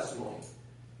gospel testimony.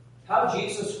 How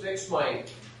Jesus fixed my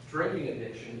drinking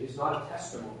addiction is not a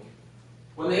testimony.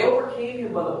 When they overcame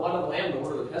him by the blood of the Lamb, the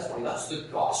word of the testimony, that's the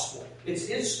gospel. It's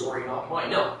his story, not mine.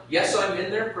 Now, yes, I'm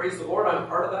in there, praise the Lord, I'm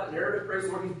part of that narrative, praise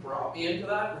the Lord, he's brought me into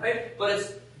that, right? But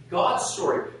it's God's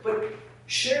story. But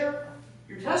share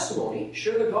your testimony,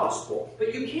 share the gospel.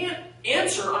 But you can't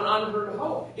answer an unheard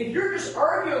hope. If you're just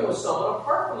arguing with someone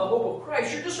apart from the hope of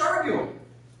Christ, you're just arguing.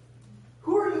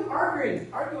 Who are you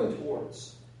arguing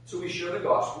towards? So we share the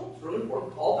gospel. It's really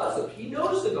important. Paul does it. He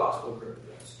knows the gospel of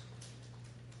does.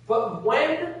 But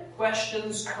when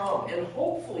questions come, and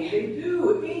hopefully they do,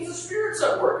 it means the Spirit's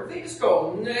at work. If they just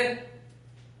go, nah, well,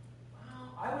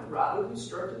 I would rather them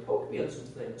start to poke me on some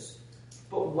things.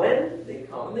 But when they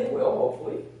come, and they will,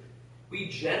 hopefully, we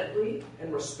gently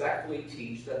and respectfully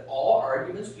teach that all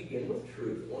arguments begin with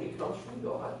truth, only comes from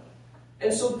God.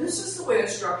 And so this is the way I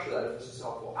structure that, if this is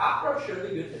helpful. After I've shared the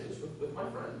good news with my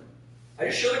friend, I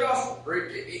just share the gospel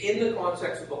in the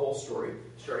context of the whole story,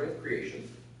 starting with creation,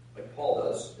 like Paul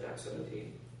does in Acts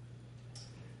 17.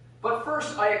 But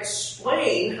first, I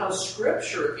explain how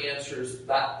Scripture answers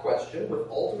that question with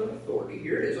ultimate authority.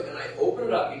 Here it is, and I open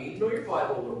it up. You need to know your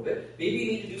Bible a little bit. Maybe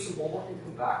you need to do some homework and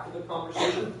come back to the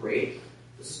conversation. Great.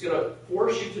 This is going to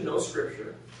force you to know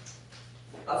Scripture.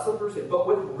 That's the first thing. But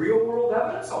with real-world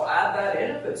evidence, I'll add that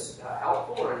in if it's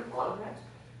helpful or in context.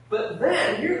 But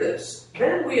then, hear this,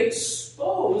 then we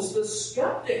expose the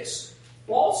skeptics'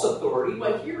 false authority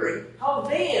by hearing how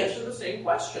they answer the same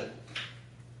question.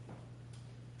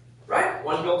 Right?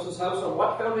 One built his house on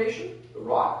what foundation? The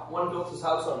rock. One built his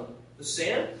house on the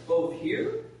sand. Both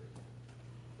here.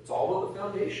 It's all about the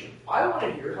foundation. I want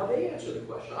to hear how they answer the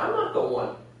question. I'm not the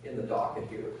one in the docket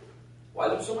here. Why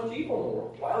is there so much evil in the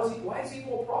world? Why is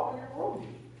evil a problem in your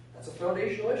worldview? That's a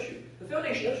foundational issue. The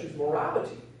foundational issue is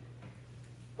morality.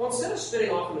 Well, instead of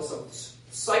spinning off into some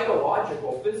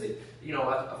psychological,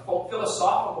 a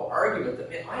philosophical argument that,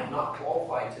 man, I am not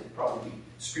qualified to probably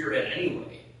spearhead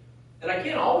anyway, and I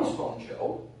can't always phone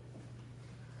Joe.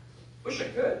 Wish I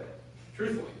could,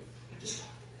 truthfully. Just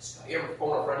talk to this guy. You ever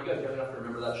phone a friend? You guys young enough to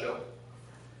remember that show?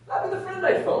 That'd be the friend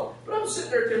I phone. But I'm sitting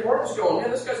there, Tim Hortons, going,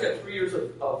 man, this guy's got 3 years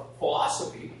of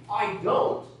philosophy. I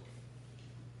don't.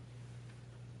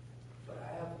 But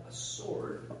I have a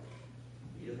sword.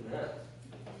 He doesn't have.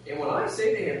 And when I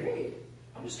say to him, hey,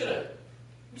 I'm just gonna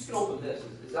open this.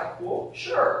 Is that cool?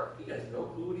 Sure. He has no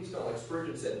clue what he's done. Like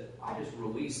Spurgeon said, I just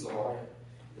release the lion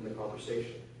in the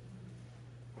conversation.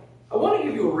 I want to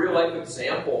give you a real life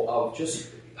example of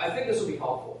I think this will be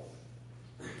helpful.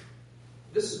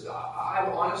 I've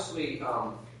honestly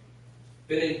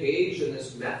been engaged in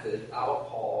this method, a la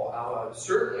Paul,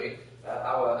 certainly, a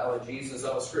la Jesus,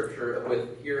 a la Scripture,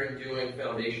 with hearing, doing,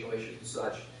 foundational issues and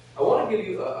such. I want to give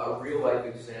you a real life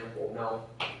example. Now,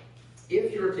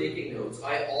 if you're taking notes,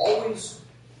 I always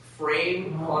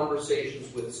frame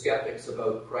conversations with skeptics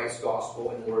about Christ's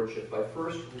gospel and lordship by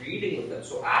first reading with them.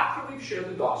 So after we've shared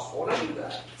the gospel, and I do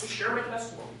that, I share my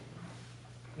testimony.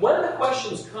 When the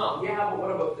questions come, yeah, but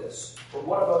what about this? Or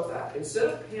what about that? Instead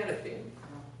of panicking,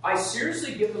 I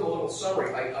seriously give them a little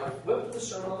summary. I flip the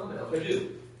Sermon on the Mount, I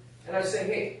do. And I say,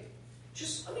 hey,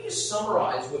 let me just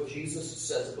summarize what Jesus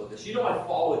says about this. You know, I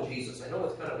follow Jesus. I know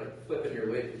it's kind of like flipping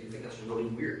your lid because you think that's really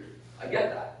weird. I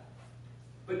get that.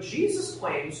 But Jesus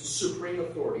claims supreme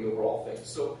authority over all things.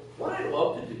 So what I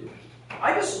love to do,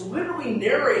 I just literally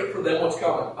narrate for them what's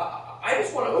coming. I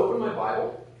just want to open my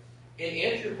Bible and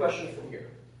answer your question from here.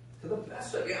 To the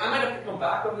best I might have to come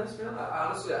back on this, man.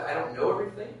 Honestly, I don't know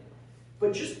everything.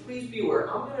 But just please be aware,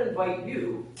 I'm going to invite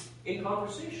you in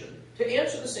conversation to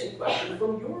answer the same question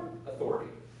from your authority.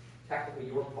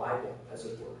 Technically, your Bible, as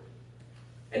it were.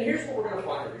 And here's what we're going to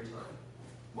find every time.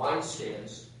 Mine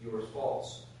stands, yours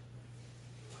falls.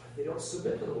 They don't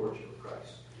submit to the Lordship of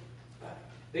Christ.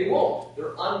 They won't.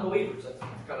 They're unbelievers. That's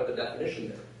kind of the definition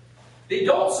there. They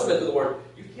don't submit to the Lord.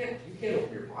 You can't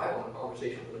open your Bible in a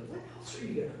conversation with them. What else are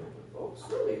you going to open, folks?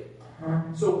 Really?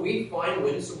 So we find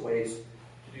winsome ways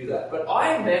to do that. But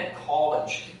I met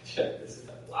college. Check this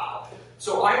out. Wow.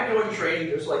 So I'm doing training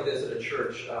just like this at a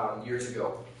church years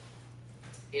ago.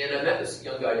 And I met this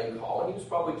young guy named Colin. He was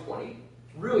probably 20.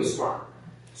 Really smart.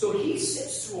 So he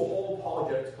sits through a whole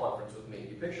apologetics conference with me.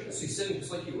 You picture this? He's sitting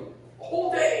just like you are. A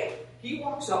whole day. He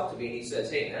walks up to me and he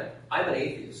says, hey man, I'm an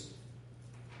atheist.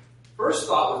 First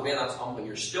thought was, man, that's humbling.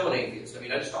 You're still an atheist. I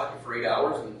mean, I just talked to you for 8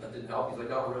 hours and that didn't help. He's like,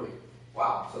 no, really.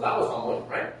 Wow. So that was humbling,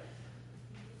 right?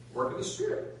 Work of the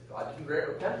Spirit. God didn't grant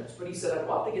repentance. But he said, I'd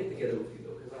love to get together with you,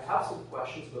 though, because I have some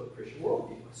questions about the Christian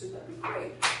worldview. I said, that'd be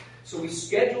great. So we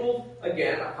scheduled,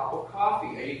 again, a cup of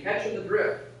coffee. Are you catching the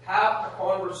drift? Have a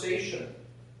conversation.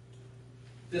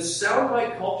 This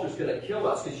soundbite culture is going to kill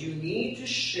us because you need to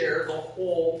share the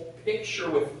whole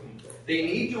picture with them. They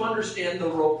need to understand the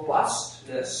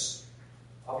robustness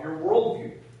of your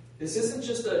worldview. This isn't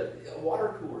just a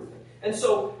water cooler thing. And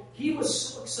so he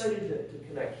was so excited to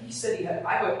connect. He said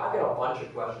I got a bunch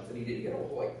of questions, and he did. He got a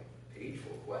whole page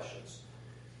full of questions.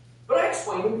 But I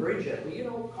explained him very gently,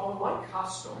 Colin, my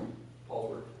custom,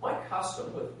 Paul's word, my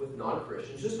custom with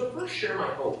non-Christians is to first share my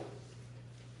hope.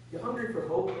 You hungry for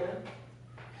hope, man?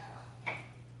 Yeah.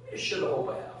 Let me just share the hope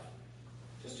I have.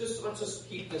 Let's just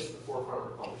keep this at the forefront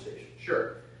of the conversation.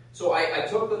 Sure. So I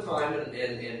took the time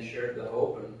and shared the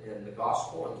hope and the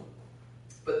gospel.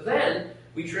 But then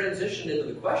we transitioned into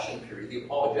the question period, the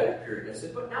apologetic period. And I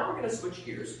said, but now we're going to switch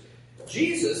gears.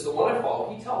 Jesus, the one I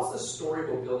follow, he tells this story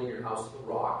about building your house with a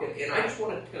rock. And I just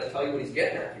want to kind of tell you what he's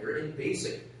getting at here in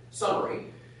basic summary.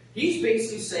 He's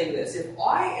basically saying this. If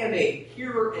I am a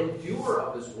hearer and doer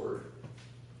of his word,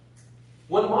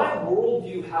 when my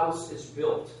worldview house is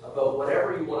built about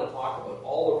whatever you want to talk about,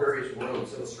 all the various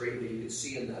rooms illustrated you can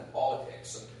see in that,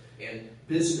 politics and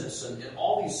business and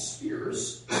all these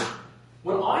spheres,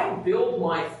 when I build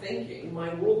my thinking, my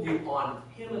worldview on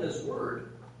him and his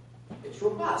word, it's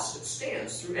robust. It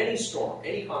stands through any storm,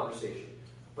 any conversation.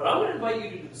 But I'm going to invite you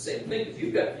to do the same thing because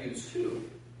you've got views too.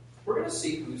 We're going to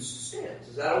see who stands.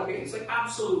 Is that okay? He's like,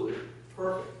 absolutely.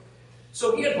 Perfect.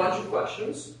 So he had a bunch of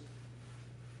questions.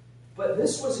 But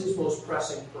this was his most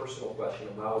pressing personal question,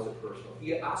 and why was it personal?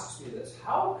 He asks me this: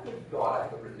 how could God, I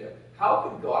have it written down, how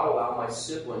could God allow my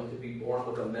sibling to be born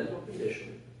with a mental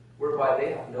condition whereby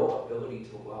they have no ability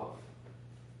to love?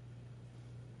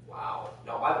 Wow.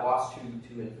 Now, I've lost two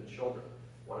infant children,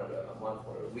 one at a month,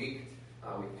 one at a week. We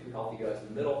have two healthy guys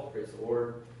in the middle, praise the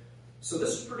Lord. So this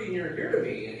is pretty near and dear to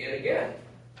me. And again,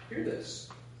 hear this.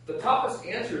 The toughest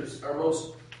answers are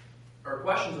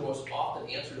questions are most often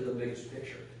answered in the biggest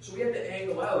picture. So we have to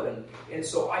angle out. And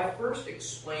so I first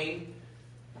explained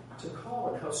to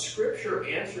Colin how Scripture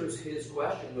answers his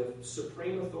question with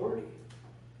supreme authority.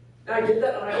 And I did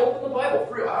that, and I opened the Bible.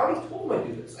 For real. I already told him I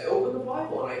do this. I opened the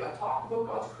Bible, and I talked about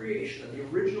God's creation and the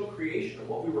original creation and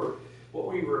what we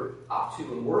were up to,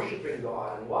 and worshiping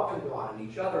God and loving God and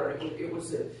each other. And it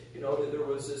was that there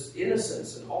was this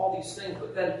innocence and all these things.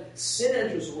 But then sin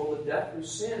enters the world, and death through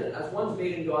sin. And as one's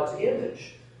made in God's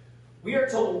image, we are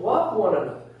to love one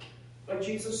another, like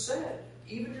Jesus said.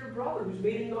 Even your brother, who's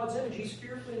made in God's image, he's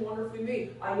fearfully and wonderfully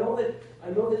made. I know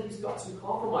that he's got some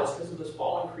compromise because of this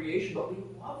fallen creation, but we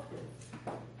love him.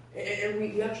 And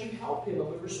we actually help him, and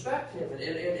we respect him.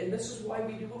 And this is why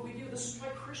we do what we do. This is why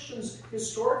Christians,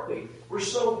 historically, were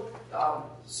so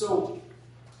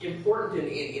important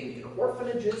in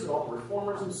orphanages and all the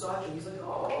reformers and such. And he's like,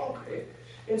 oh, okay.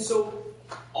 And so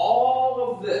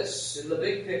all of this, in the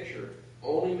big picture,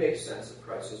 only makes sense if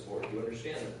Christ is Lord. Do you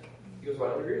understand that? He goes,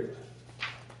 well, I don't agree with that.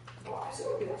 Well, I said,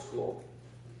 okay, that's cool.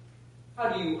 How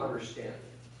do you understand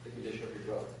the condition of your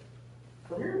brother?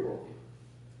 From your worldview.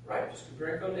 Right? Just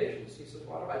comparing foundations. He says,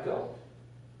 well, I don't.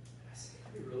 And I said,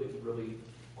 can I be really, really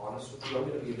honest with you? I'm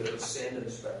going to be a bit of a sand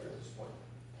inspector at this point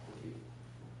with you.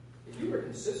 If you were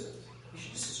consistent, you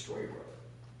should just destroy your brother.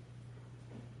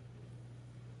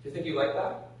 Do you think you like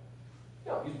that?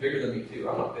 No, he's bigger than me too.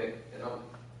 I'm not big, and I'm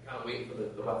kind of waiting for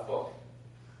the left hook.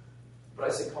 But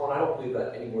I said, Colin, I don't believe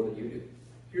that any more than you do.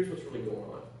 Here's what's really going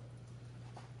on.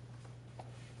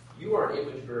 You are an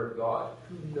image bearer of God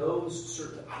who knows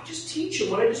certain... I just teach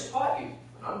him what I just taught you.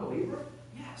 An unbeliever?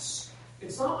 Yes.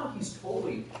 It's not like he's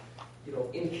totally,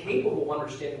 incapable of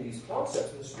understanding these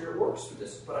concepts, and the Spirit works through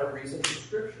this, but I reason through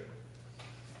Scripture.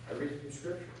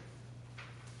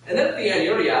 And then at the end,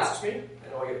 you know what he asks me?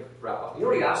 I know I get to wrap up. You know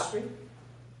what he asks me?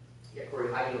 Yeah,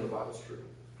 Corey, how do you know the Bible's true?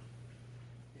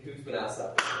 Who's been asked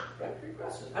that before? Right? Great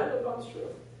question. How do you know the Bible's true?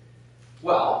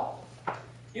 Well,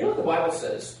 you know what the Bible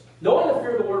says? Knowing the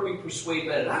fear of the Lord, we persuade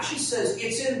men. It actually says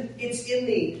it's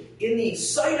in the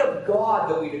sight of God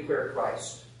that we declare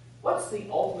Christ. What's the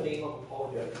ultimate aim of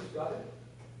apologetics? Who's got it?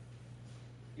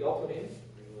 The ultimate aim?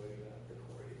 The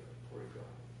glory of God.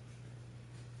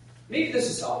 Maybe this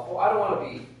is helpful. I don't want to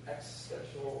be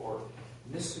existential or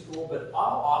mystical, but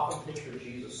I'll often picture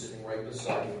Jesus sitting right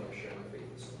beside me when I'm sharing my faith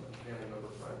with someone, family member,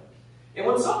 friend. And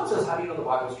when someone says, how do you know the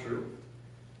Bible's true?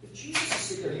 If Jesus is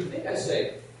sitting there, do you think I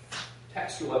say,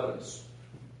 textual evidence,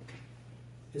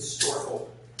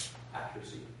 historical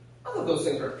accuracy? None of those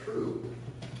things are true.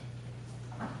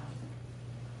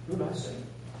 Who am I saying?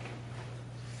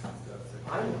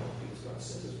 I know because God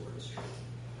says His word is true.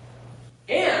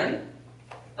 And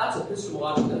that's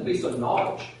epistemological, that's based on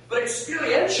knowledge. But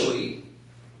experientially,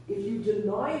 if you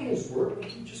deny His word,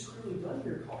 like you've just clearly done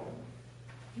here, Colin,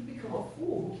 you become a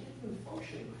fool who can't even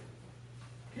function.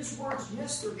 His words,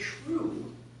 yes, they're true,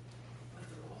 but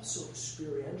they're also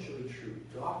experientially true.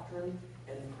 Doctrine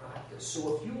and practice.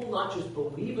 So if you will not just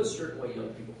believe a certain way, young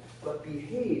people, but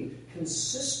behave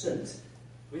consistent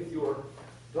with your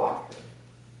doctrine,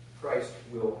 Christ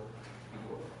will be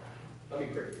glorified. Let me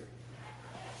pray for you.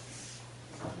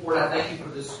 Lord, I thank you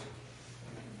for this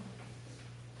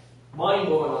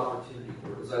mind-blowing opportunity,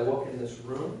 Lord, as I look in this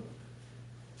room.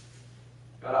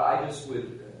 God, I just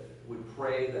would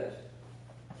pray that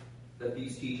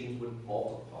these teachings would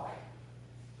multiply.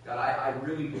 God, I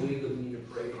really believe that we need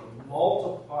to pray for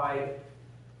multiplied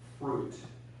fruit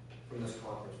from this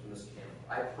conference, from this camp.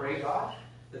 I pray, God,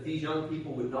 that these young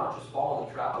people would not just fall in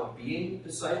the trap of being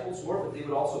disciples, Lord, but they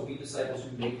would also be disciples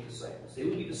who make disciples. They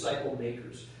would be disciple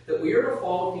makers. That we are to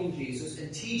follow King Jesus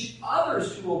and teach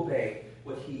others to obey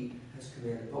what He has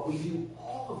commanded. But we do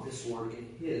all of this, Lord, in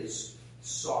His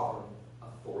sovereign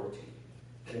authority.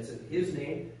 And it's in His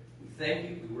name we thank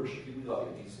you, we worship you, we love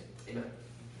you in Jesus' name. Amen.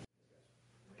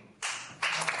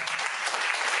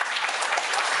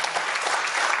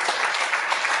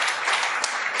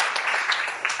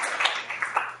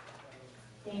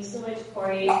 Thanks so much,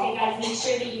 Corey. Hey guys, make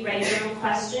sure that you write your own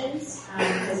questions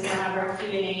because we'll have our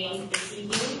Q&A this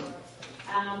evening.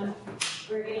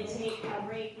 We're going to take a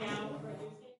break now for